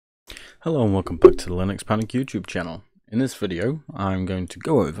Hello and welcome back to the Linux Panic YouTube channel. In this video, I'm going to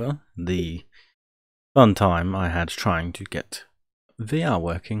go over the fun time I had trying to get VR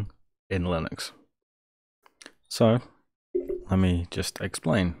working in Linux. So, let me just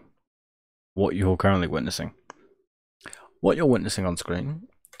explain what you're currently witnessing. What you're witnessing on screen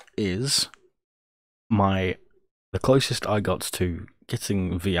is the closest I got to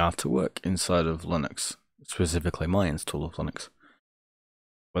getting VR to work inside of Linux, specifically my install of Linux,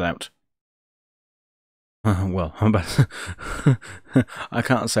 without well, I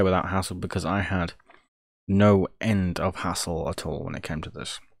can't say without hassle because I had no end of hassle at all when it came to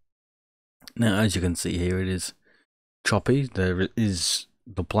this. Now, as you can see here, it is choppy. The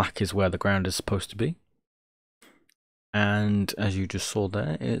black is where the ground is supposed to be. And as you just saw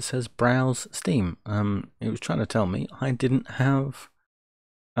there, it says browse Steam. It was trying to tell me I didn't have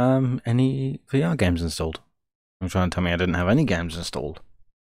any VR games installed. It was trying to tell me I didn't have any games installed,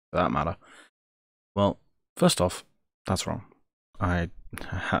 for that matter. Well, first off, that's wrong. I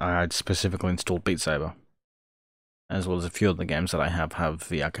had specifically installed Beat Saber, as well as a few other games that I have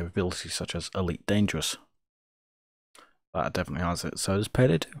VR capabilities, such as Elite Dangerous. That definitely has it. So does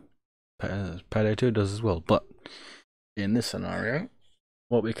Payday 2. Payday 2 does as well. But in this scenario,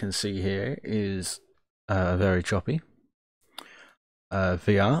 what we can see here is very choppy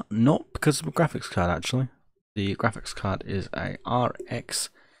VR, not because of a graphics card actually. The graphics card is a RX.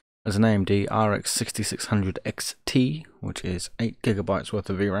 As an AMD RX 6600 XT, which is 8 GB worth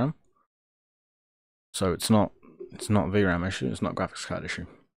of VRAM. So it's not VRAM issue, it's not graphics card issue.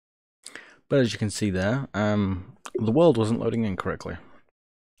 But as you can see there, the world wasn't loading in correctly.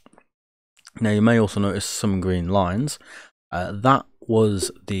 Now you may also notice some green lines. That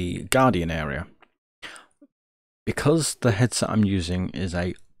was the Guardian area. Because the headset I'm using is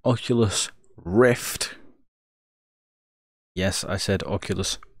a Oculus Rift. Yes, I said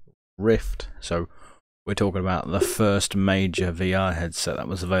Oculus Rift, so we're talking about the first major VR headset that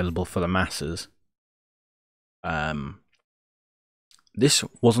was available for the masses. This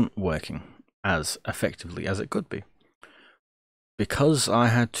wasn't working as effectively as it could be, because I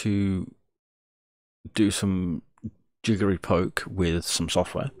had to do some jiggery poke with some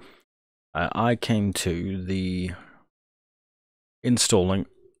software. I came to the installing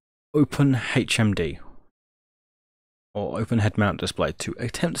OpenHMD, or Open Head Mount Display, to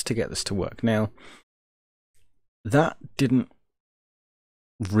attempt to get this to work. Now, that didn't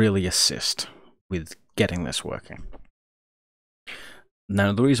really assist with getting this working.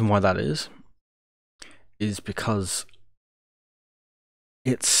 Now, the reason why that is because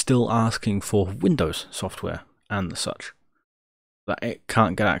it's still asking for Windows software and such that it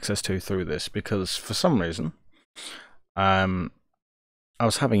can't get access to through this, because for some reason I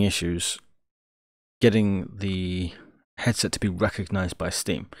was having issues getting the headset to be recognized by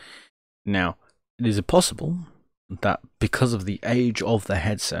Steam. Now, it is possible that because of the age of the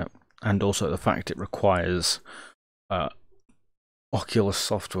headset, and also the fact it requires Oculus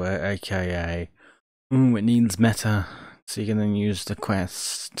software, aka it needs Meta, so you can then use the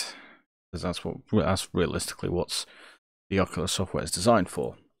Quest, because that's realistically what the Oculus software is designed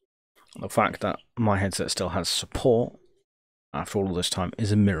for. The fact that my headset still has support after all of this time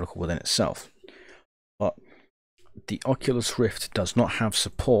is a miracle within itself. But the Oculus Rift does not have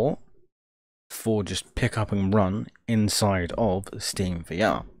support for just pick up and run inside of Steam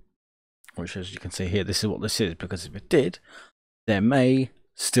VR, which, as you can see here, this is what this is, because if it did, there may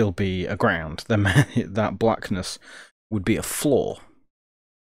still be a ground. That blackness would be a flaw,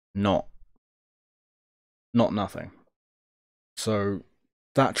 not nothing. So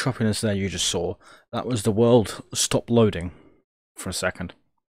that choppiness there you just saw, that was the world stopped loading for a second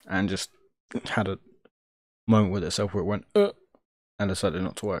and just had a moment with itself where it went and decided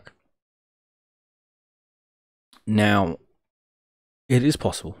not to work. Now, it is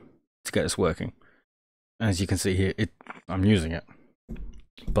possible to get this working. As you can see here, I'm using it.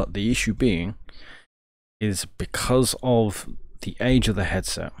 But the issue being is because of the age of the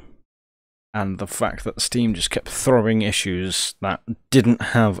headset and the fact that Steam just kept throwing issues that didn't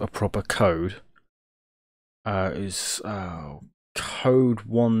have a proper code. Code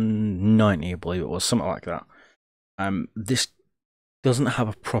 190, I believe it was, something like that. This doesn't have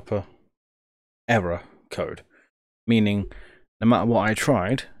a proper error code, meaning no matter what I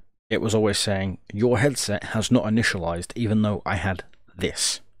tried, it was always saying your headset has not initialized, even though I had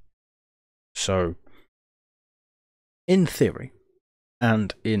this. So, in theory,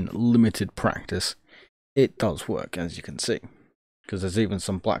 and in limited practice, it does work, as you can see, because there's even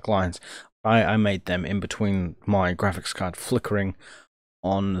some black lines. I made them in between my graphics card flickering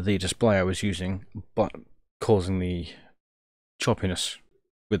on the display I was using, but causing the choppiness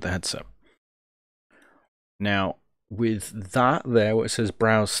with the headset. Now, with that there, where it says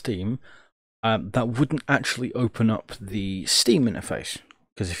browse Steam, that wouldn't actually open up the Steam interface.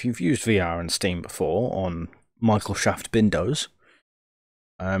 Because if you've used VR and Steam before on Michael Shaft Windows,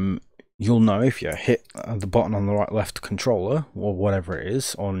 you'll know if you hit the button on the right left controller, or whatever it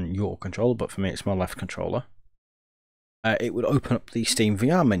is on your controller, but for me it's my left controller, it would open up the Steam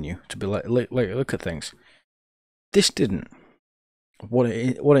VR menu to be like, look at things. This didn't. What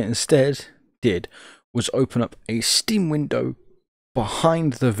it instead did was open up a Steam window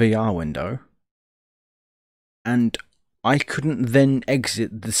behind the VR window, and I couldn't then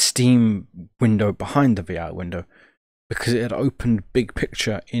exit the Steam window behind the VR window because it had opened big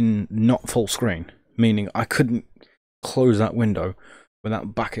picture in not full screen, meaning I couldn't close that window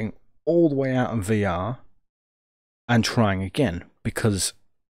without backing all the way out of VR and trying again, because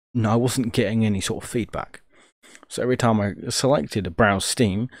I wasn't getting any sort of feedback. So every time I selected a browse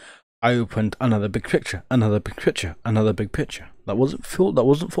Steam, I opened another big picture, another big picture, another big picture. That wasn't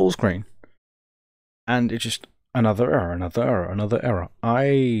full screen. And it just another error, another error, another error.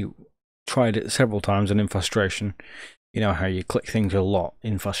 I tried it several times, and in frustration, you know how you click things a lot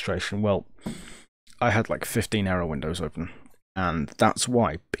in frustration. Well, I had like 15 error windows open, and that's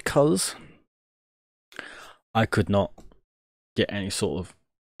why, because I could not get any sort of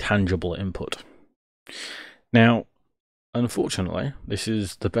tangible input. Now, unfortunately, this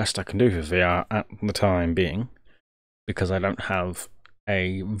is the best I can do for VR at the time being, because I don't have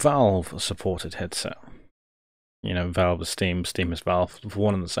a Valve supported headset. You know, Valve is Steam, Steam is Valve,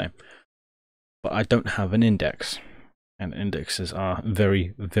 one and the same. But I don't have an index, and indexes are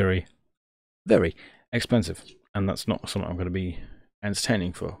very, very, very expensive, and that's not something I'm going to be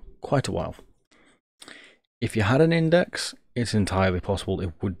entertaining for quite a while. If you had an index, it's entirely possible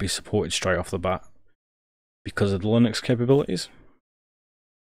it would be supported straight off the bat because of the Linux capabilities.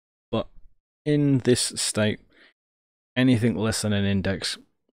 But in this state, anything less than an index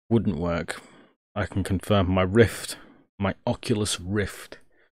wouldn't work. I can confirm my Rift, my Oculus Rift,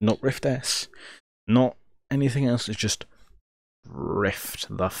 not Rift S, not anything else, it's just Rift,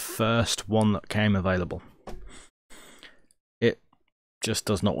 the first one that came available. It just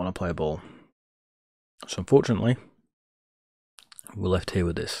does not want to play ball. So unfortunately, we're left here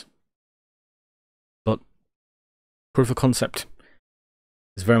with this. But proof of concept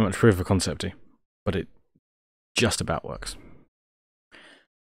is very much proof of concept-y, but it just about works.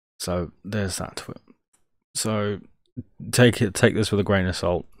 So there's that to it. So take this with a grain of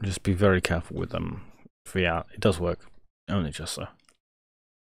salt. Just be very careful with them. VR, it does work, only just so.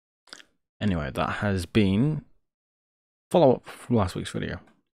 Anyway, that has been follow-up from last week's video.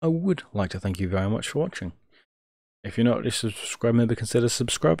 I would like to thank you very much for watching. If you're not already subscribed, maybe consider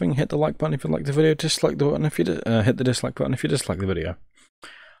subscribing. Hit the like button if you like the video. Dislike the button if you hit the dislike button if you dislike the video.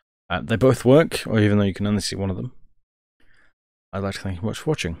 They both work, or even though you can only see one of them. I'd like to thank you much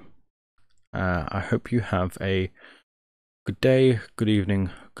for watching. I hope you have a good day, good evening,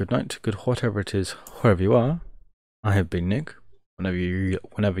 good night, good whatever it is, wherever you are. I have been Nick. Whenever you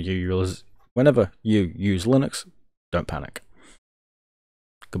use Linux, don't panic.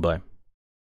 Goodbye.